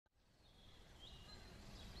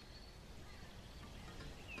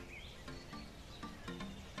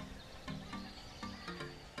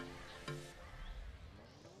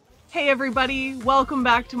Hey everybody, welcome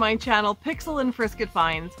back to my channel Pixel and Frisket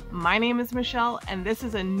Finds. My name is Michelle and this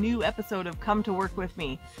is a new episode of Come to Work With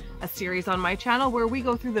Me, a series on my channel where we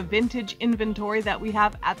go through the vintage inventory that we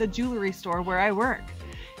have at the jewelry store where I work.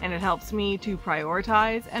 And it helps me to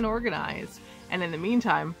prioritize and organize. And in the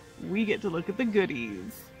meantime, we get to look at the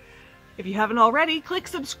goodies. If you haven't already, click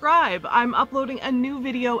subscribe. I'm uploading a new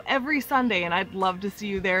video every Sunday and I'd love to see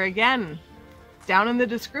you there again. Down in the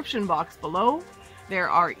description box below, there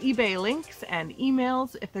are eBay links and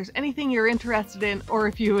emails. If there's anything you're interested in, or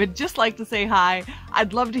if you would just like to say hi,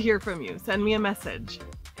 I'd love to hear from you. Send me a message.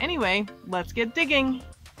 Anyway, let's get digging.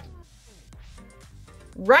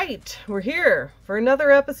 Right, we're here for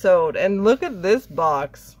another episode, and look at this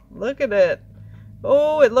box. Look at it.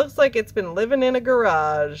 Oh, it looks like it's been living in a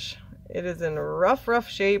garage. It is in rough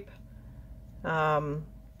shape, but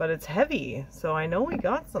it's heavy, so I know we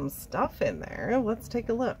got some stuff in there. Let's take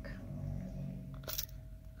a look.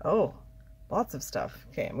 Oh, lots of stuff.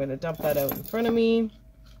 Okay, I'm going to dump that out in front of me.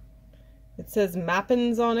 It says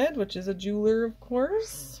Mappins on it, which is a jeweler, of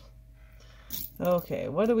course. Okay,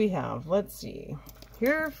 what do we have? Let's see.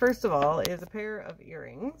 Here, first of all, is a pair of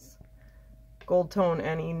earrings. Gold tone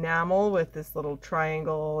and enamel with this little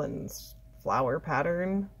triangle and flower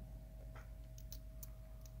pattern.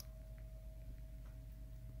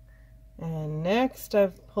 And next,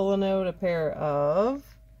 I'm pulling out a pair of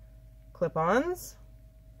clip-ons.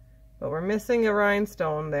 But we're missing a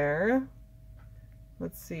rhinestone there.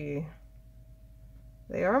 Let's see.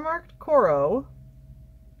 They are marked Coro.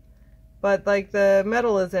 But like the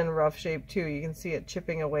metal is in rough shape too. You can see it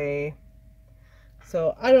chipping away.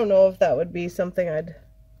 So I don't know if that would be something I'd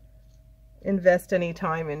invest any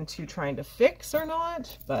time into trying to fix or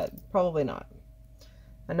not. But probably not.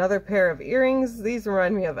 Another pair of earrings. These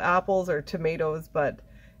remind me of apples or tomatoes, but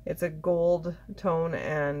it's a gold tone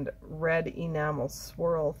and red enamel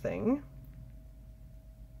swirl thing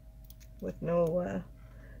with no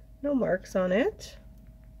marks on it.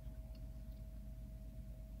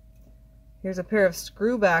 Here's a pair of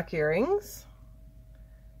screwback earrings,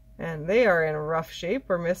 and they are in rough shape.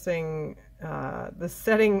 We're missing the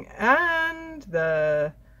setting and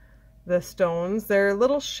the stones. They're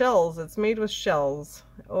little shells. It's made with shells.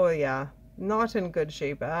 Oh yeah, not in good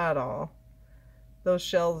shape at all. Those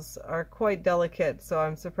shells are quite delicate, so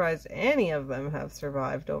I'm surprised any of them have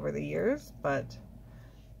survived over the years, but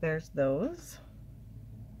there's those.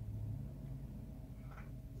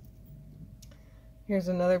 Here's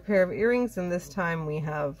another pair of earrings, and this time we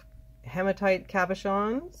have hematite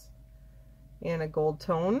cabochons in a gold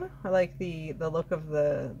tone. I like the look of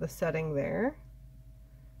the setting there.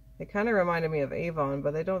 They kind of reminded me of Avon,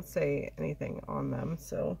 but they don't say anything on them,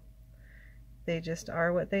 so they just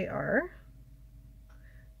are what they are.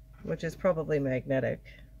 Which is probably magnetic.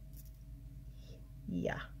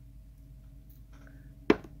 Yeah.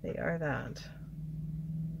 They are that.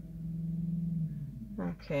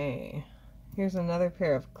 Okay. Here's another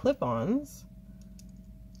pair of clip-ons.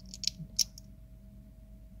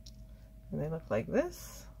 And they look like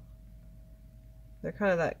this. They're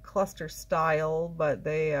kind of that cluster style, but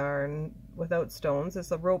they are without stones.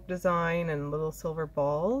 It's a rope design and little silver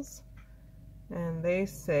balls. And they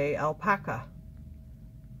say alpaca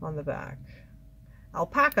on the back.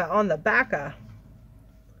 Alpaca on the backa.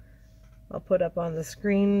 I'll put up on the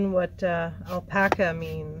screen what alpaca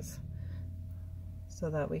means so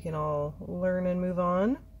that we can all learn and move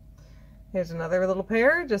on. Here's another little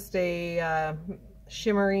pair, just a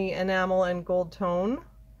shimmery enamel and gold tone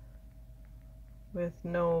with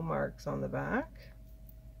no marks on the back.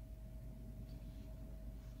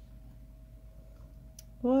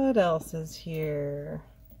 What else is here?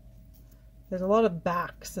 There's a lot of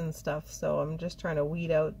backs and stuff, so I'm just trying to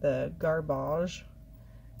weed out the garbage.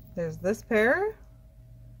 There's this pair.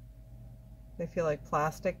 They feel like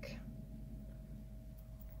plastic.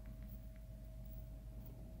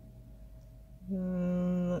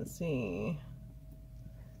 Let's see.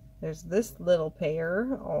 There's this little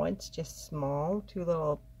pair. Oh, it's just small. Two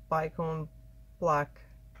little bicone black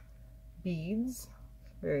beads.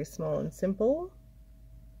 Very small and simple.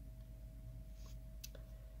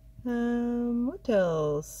 What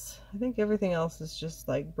else? I think everything else is just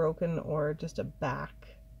like broken or just a back.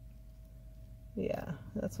 Yeah,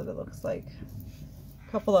 that's what it looks like.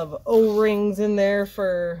 A couple of O-rings in there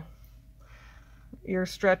for ear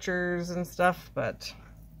stretchers and stuff, but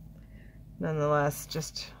nonetheless,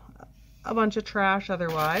 just a bunch of trash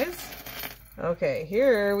otherwise. Okay,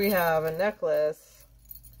 here we have a necklace,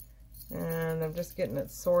 and I'm just getting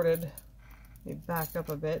it sorted. Let me back up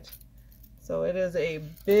a bit. So it is a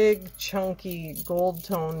big chunky gold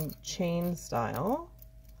tone chain style.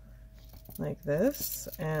 like this,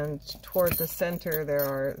 and toward the center there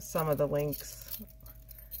are some of the links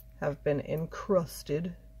have been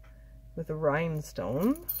encrusted with a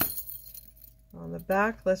rhinestone. On the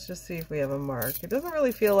back, let's just see if we have a mark. It doesn't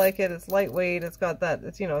really feel like it. It's lightweight. It's got that,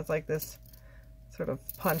 it's, you know, it's like this sort of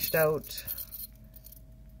punched out.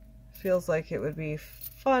 Feels like it would be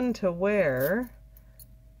fun to wear,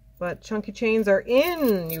 but chunky chains are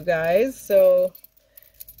in, you guys, so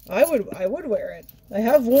I would wear it. I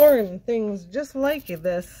have worn things just like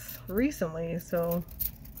this recently, so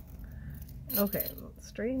okay,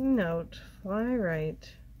 straighten out, fly right,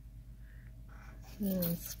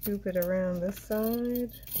 and scoop it around this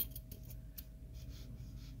side.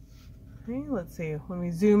 Okay, let's see, when we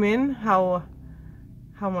zoom in, how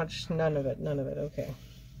much, none of it, okay.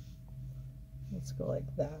 Let's go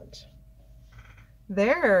like that.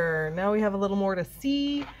 There, now we have a little more to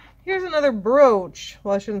see. Here's another brooch.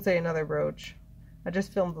 Well, I shouldn't say another brooch. I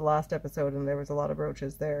just filmed the last episode and there was a lot of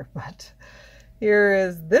brooches there, but here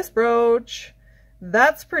is this brooch.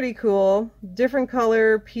 That's pretty cool. Different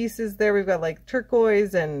color pieces there. We've got like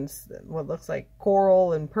turquoise and what looks like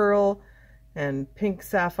coral and pearl and pink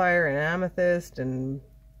sapphire and amethyst and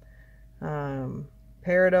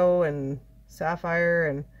peridot and sapphire,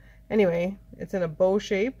 and anyway, it's in a bow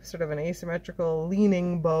shape, sort of an asymmetrical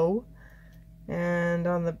leaning bow. And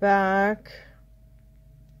on the back,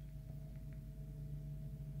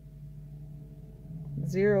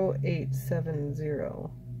 0870.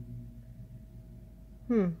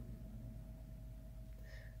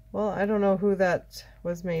 Well, I don't know who that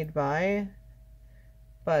was made by,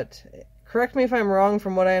 but correct me if I'm wrong.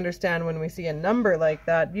 From what I understand, when we see a number like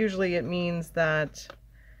that, usually it means that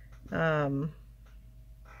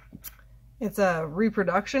it's a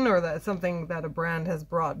reproduction, or that something that a brand has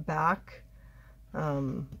brought back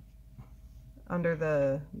under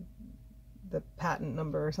the patent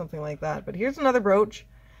number or something like that. But here's another brooch,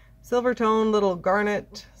 silver tone, little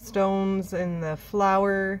garnet stones in the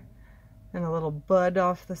flower and a little bud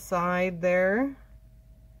off the side there,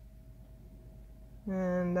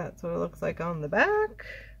 and that's what it looks like on the back.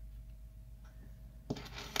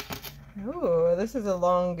 Oh, this is a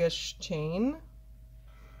longish chain.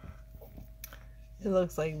 It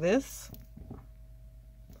looks like this,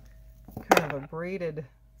 kind of a braided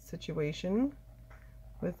situation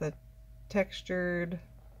with a textured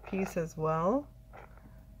piece as well.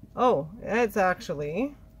 Oh, it's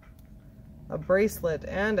actually a bracelet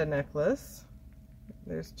and a necklace.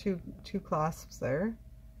 There's two clasps there,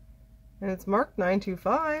 and it's marked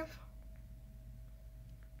 925.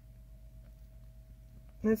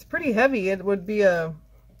 And it's pretty heavy. It would be a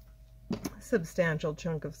substantial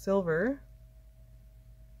chunk of silver.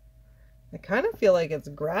 I kind of feel like it's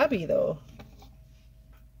grabby though.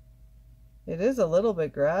 It is a little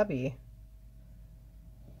bit grabby.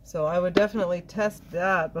 So I would definitely test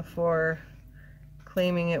that before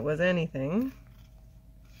claiming it was anything.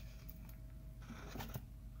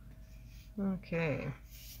 Okay,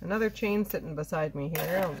 another chain sitting beside me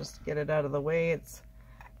here. I'll just get it out of the way. It's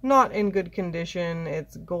not in good condition.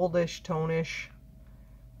 It's goldish, tonish,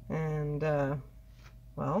 and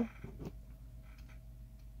well,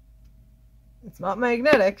 it's not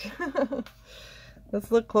magnetic.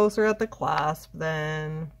 Let's look closer at the clasp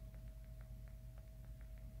then.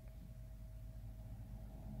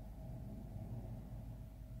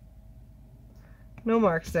 No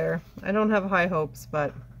marks there. I don't have high hopes,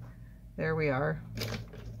 but there we are.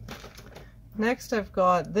 Next I've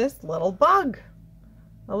got this little bug.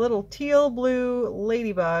 A little teal blue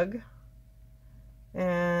ladybug.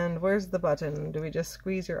 And where's the button? Do we just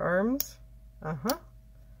squeeze your arms? Uh-huh.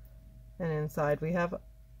 And inside we have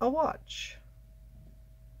a watch.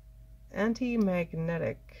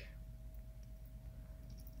 Anti-magnetic.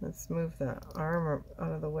 Let's move the arm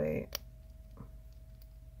out of the way.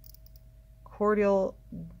 Cordial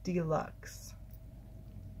Deluxe.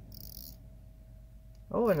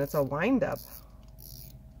 Oh, and it's a wind-up.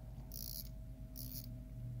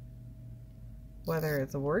 Whether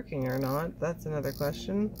it's working or not, that's another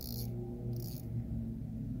question.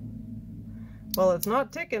 Well, it's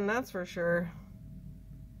not ticking, that's for sure.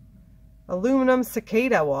 Aluminum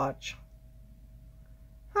cicada watch.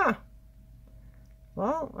 Huh.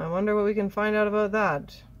 Well, I wonder what we can find out about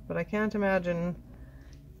that. But I can't imagine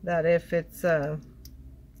that if it's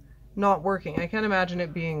not working. I can't imagine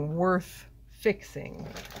it being worth fixing.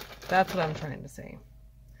 That's what I'm trying to say.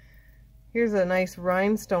 Here's a nice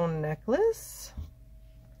rhinestone necklace.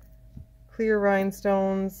 Clear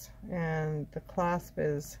rhinestones, and the clasp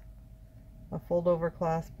is a fold over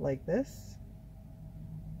clasp like this.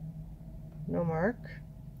 No mark.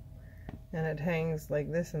 And it hangs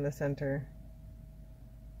like this in the center.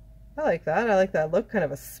 I like that. I like that look, kind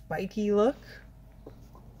of a spiky look.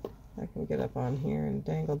 I can get up on here and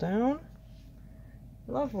dangle down.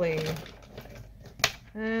 Lovely.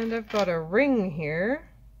 And I've got a ring here,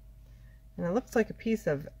 and it looks like a piece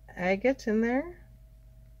of agate in there.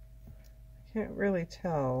 I can't really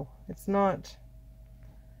tell. It's not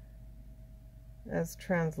as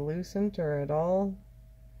translucent or at all.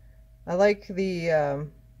 I like the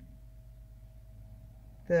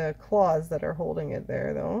claws that are holding it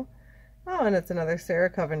there though. Oh, and it's another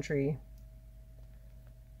Sarah Coventry.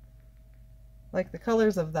 Like the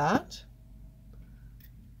colors of that.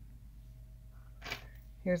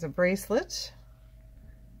 Here's a bracelet.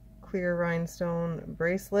 Clear rhinestone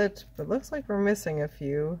bracelet, but looks like we're missing a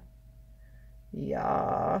few.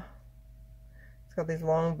 Yeah. It's got these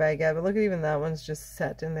long baguette, but look at even that one's just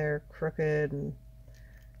set in there crooked and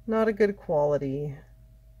not a good quality.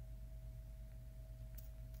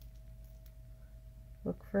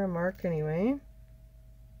 Look for a mark anyway.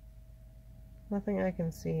 Nothing I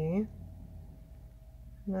can see.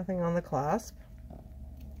 Nothing on the clasp.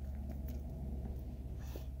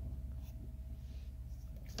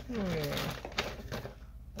 Okay.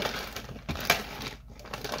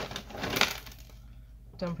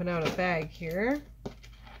 Dumping out a bag here.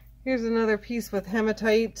 Here's another piece with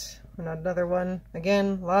hematite. Another one.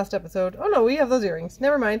 Again, last episode. Oh no, we have those earrings.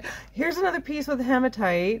 Never mind. Here's another piece with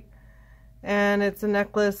hematite. And it's a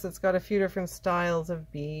necklace. It's got a few different styles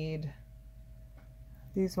of bead.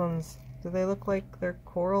 These ones, do they look like they're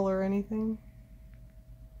coral or anything?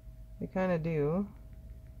 They kind of do.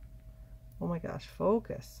 Oh my gosh,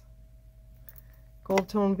 focus. Gold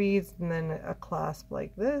tone beads and then a clasp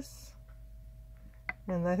like this.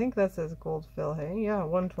 And I think that says gold fill, hey? Yeah,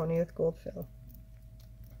 1/20th gold fill.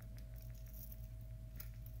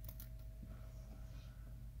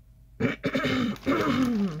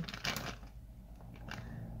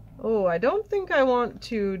 Oh, I don't think I want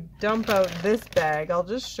to dump out this bag. I'll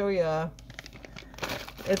just show you.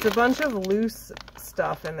 It's a bunch of loose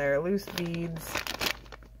stuff in there, loose beads.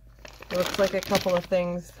 It looks like a couple of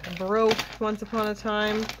things broke once upon a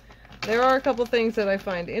time. There are a couple things that I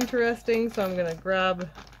find interesting, so I'm going to grab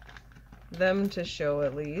them to show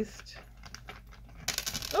at least.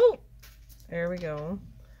 Oh, there we go.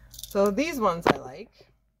 So these ones I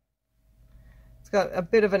like. It's got a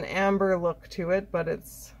bit of an amber look to it, but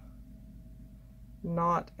it's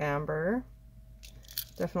not amber.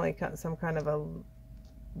 Definitely got some kind of a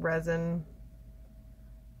resin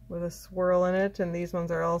with a swirl in it, and these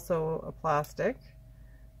ones are also a plastic,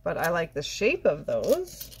 but I like the shape of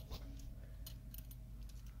those.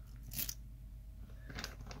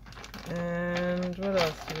 And what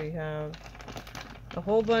else do we have? A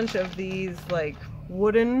whole bunch of these like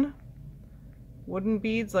wooden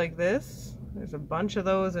beads like this. There's a bunch of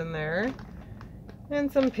those in there.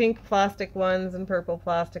 And some pink plastic ones and purple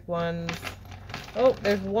plastic ones. Oh,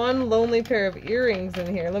 there's one lonely pair of earrings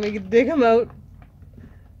in here. Let me dig them out.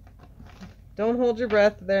 Don't hold your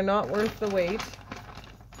breath. They're not worth the wait.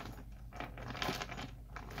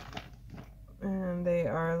 And they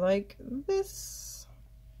are like this.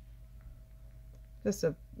 Just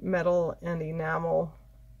a metal and enamel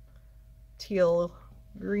teal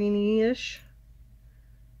greeny-ish.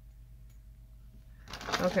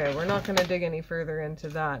 Okay, we're not going to dig any further into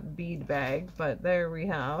that bead bag, but there we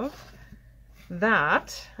have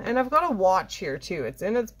that. And I've got a watch here too. It's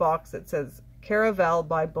in its box. It says Caravel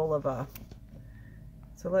by Bulova.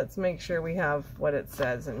 So let's make sure we have what it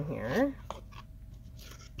says in here.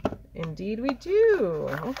 Indeed we do.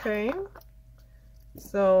 Okay.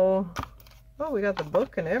 So, oh, we got the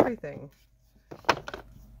book and everything.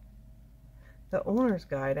 The owner's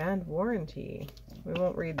guide and warranty. We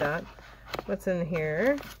won't read that. What's in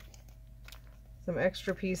here? Some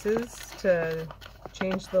extra pieces to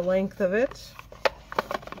change the length of it.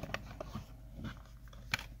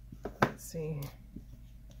 Let's see.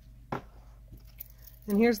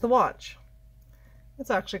 And here's the watch. It's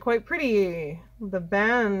actually quite pretty. The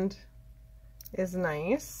band is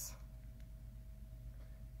nice.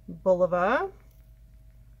 Bulova.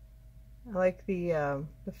 I like the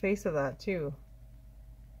face of that too.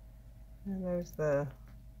 And there's the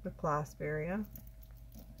clasp area.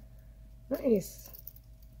 Nice.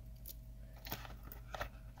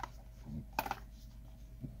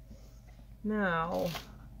 Now,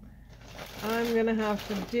 I'm gonna have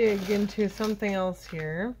to dig into something else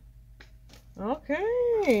here.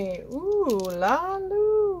 Okay. Ooh, la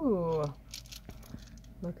loo.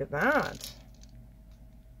 Look at that.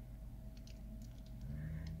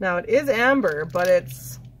 Now it is amber, but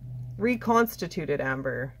it's reconstituted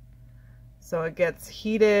amber. So it gets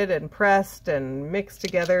heated and pressed and mixed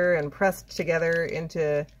together and pressed together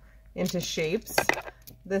into into shapes.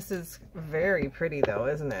 This is very pretty though,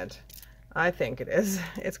 isn't it? I think it is.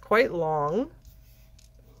 It's quite long,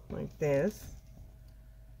 like this.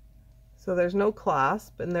 So there's no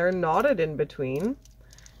clasp, and they're knotted in between.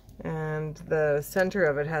 And the center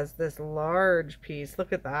of it has this large piece.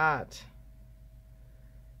 Look at that.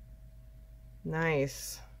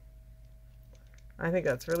 Nice. I think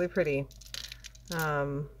that's really pretty.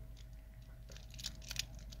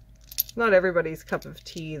 Not everybody's cup of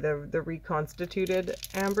tea, the reconstituted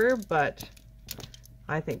amber, but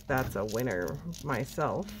I think that's a winner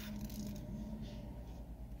myself.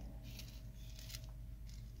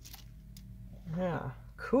 Yeah,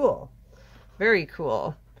 cool. Very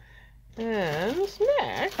cool. And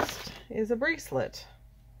next is a bracelet.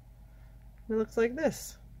 It looks like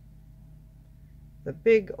this. The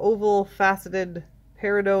big oval faceted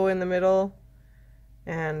peridot in the middle.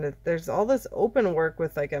 And there's all this open work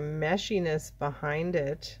with like a meshiness behind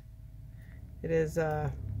it. It is,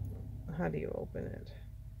 how do you open it?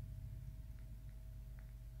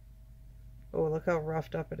 Oh, look how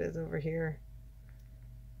roughed up it is over here.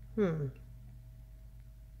 It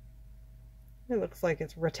looks like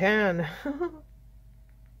it's rattan.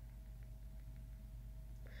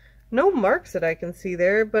 No marks that I can see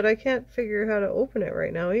there, but I can't figure how to open it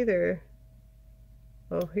right now either.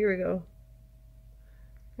 Oh, here we go.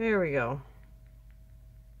 There we go.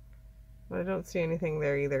 I don't see anything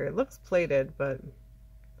there either. It looks plated, but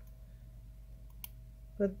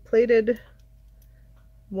plated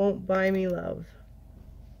won't buy me love.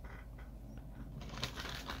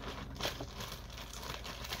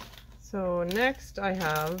 So next I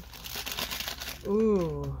have,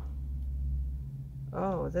 ooh,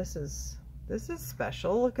 oh, this is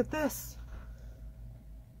special. Look at this.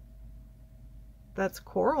 That's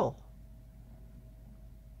coral.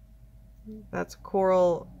 That's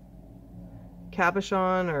coral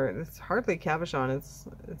cabochon, or it's hardly cabochon.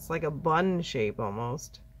 It's like a bun shape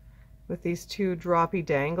almost, with these two droppy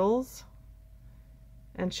dangles.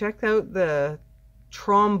 And check out the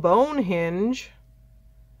trombone hinge,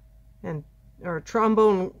 or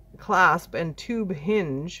trombone clasp and tube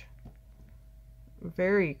hinge.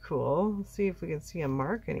 Very cool. Let's see if we can see a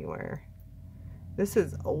mark anywhere. This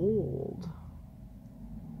is old.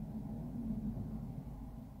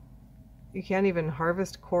 You can't even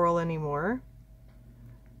harvest coral anymore.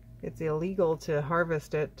 It's illegal to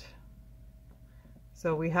harvest it.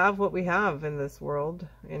 So we have what we have in this world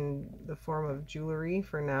in the form of jewelry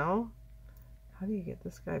for now. How do you get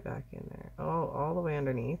this guy back in there? Oh, all the way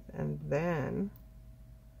underneath, and then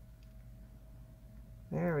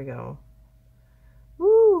there we go.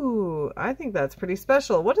 Ooh, I think that's pretty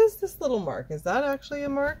special. What is this little mark? Is that actually a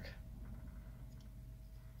mark?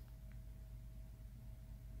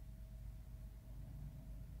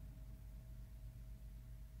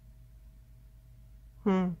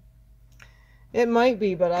 It might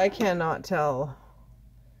be, but I cannot tell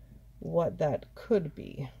what that could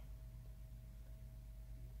be.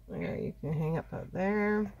 There, you can hang up out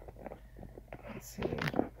there. Let's see.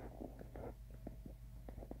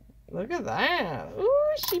 Look at that. Ooh,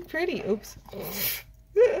 is she pretty? Oops.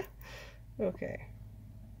 Okay.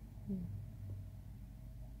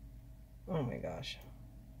 Oh my gosh.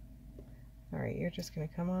 All right, you're just gonna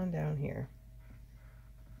come on down here.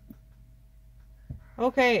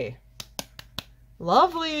 Okay.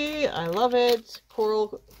 Lovely. I love it.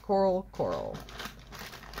 Coral, coral, coral.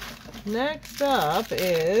 Next up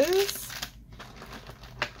is,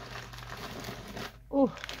 ooh,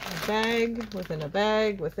 a bag within a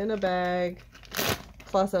bag within a bag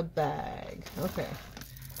plus a bag. Okay.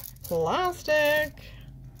 Plastic.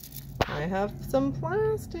 I have some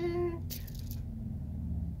plastic.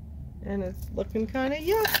 And it's looking kind of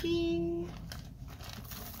yucky.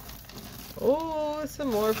 Oh, some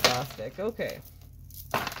more plastic. Okay.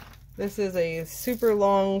 This is a super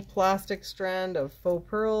long plastic strand of faux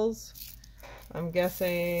pearls. I'm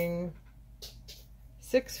guessing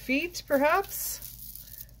 6 feet,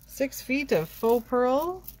 perhaps? 6 feet of faux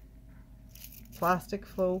pearl. Plastic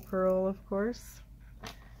faux pearl, of course.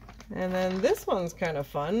 And then this one's kind of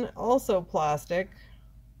fun. Also plastic,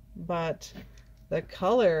 but the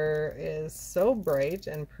color is so bright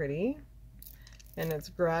and pretty. And it's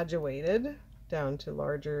graduated down to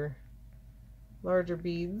larger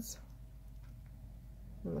beads.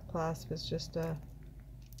 And the clasp is just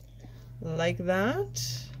like that.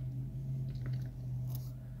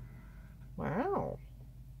 Wow.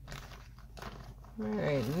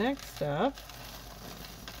 Alright, next up.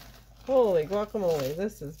 Holy guacamole,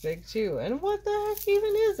 this is big too. And what the heck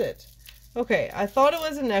even is it? Okay, I thought it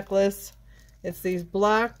was a necklace. It's these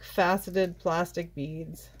black faceted plastic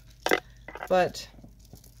beads. But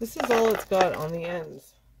This is all it's got on the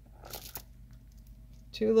ends.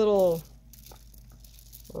 Two little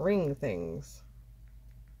ring things.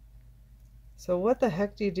 So what the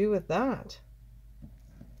heck do you do with that?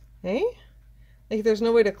 Hey? Like there's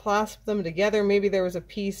no way to clasp them together. Maybe there was a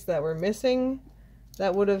piece that we're missing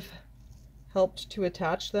that would have helped to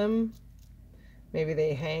attach them. Maybe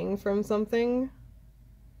they hang from something.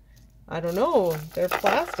 I don't know. They're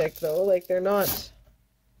plastic though. Like they're not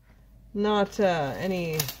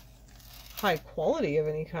any high quality of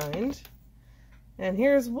any kind. And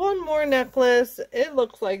here's one more necklace. It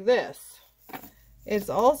looks like this. It's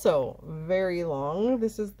also very long.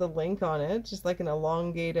 This is the link on it, just like an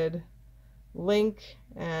elongated link,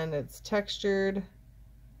 and it's textured.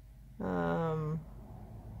 But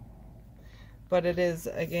it is,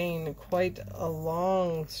 again, quite a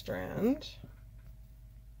long strand.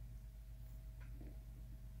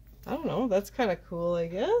 I don't know, that's kind of cool, I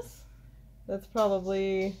guess. That's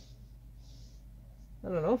probably, I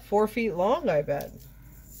don't know, 4 feet long, I bet.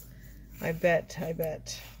 I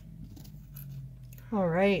bet. All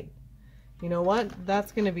right. You know what?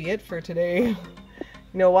 That's going to be it for today. You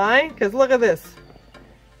know why? Because look at this.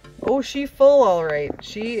 Oh, she's full, all right.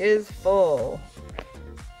 She is full.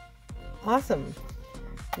 Awesome.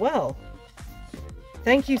 Well,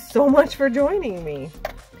 thank you so much for joining me.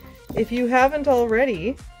 If you haven't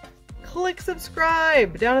already, click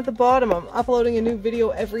subscribe down at the bottom. I'm uploading a new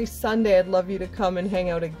video every Sunday. I'd love you to come and hang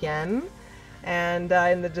out again. And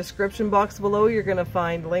in the description box below, you're going to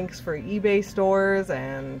find links for eBay stores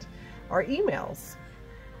and our emails.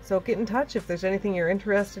 So get in touch if there's anything you're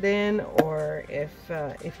interested in, or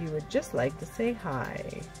if you would just like to say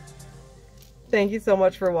hi. Thank you so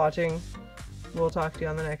much for watching. We'll talk to you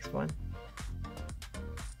on the next one.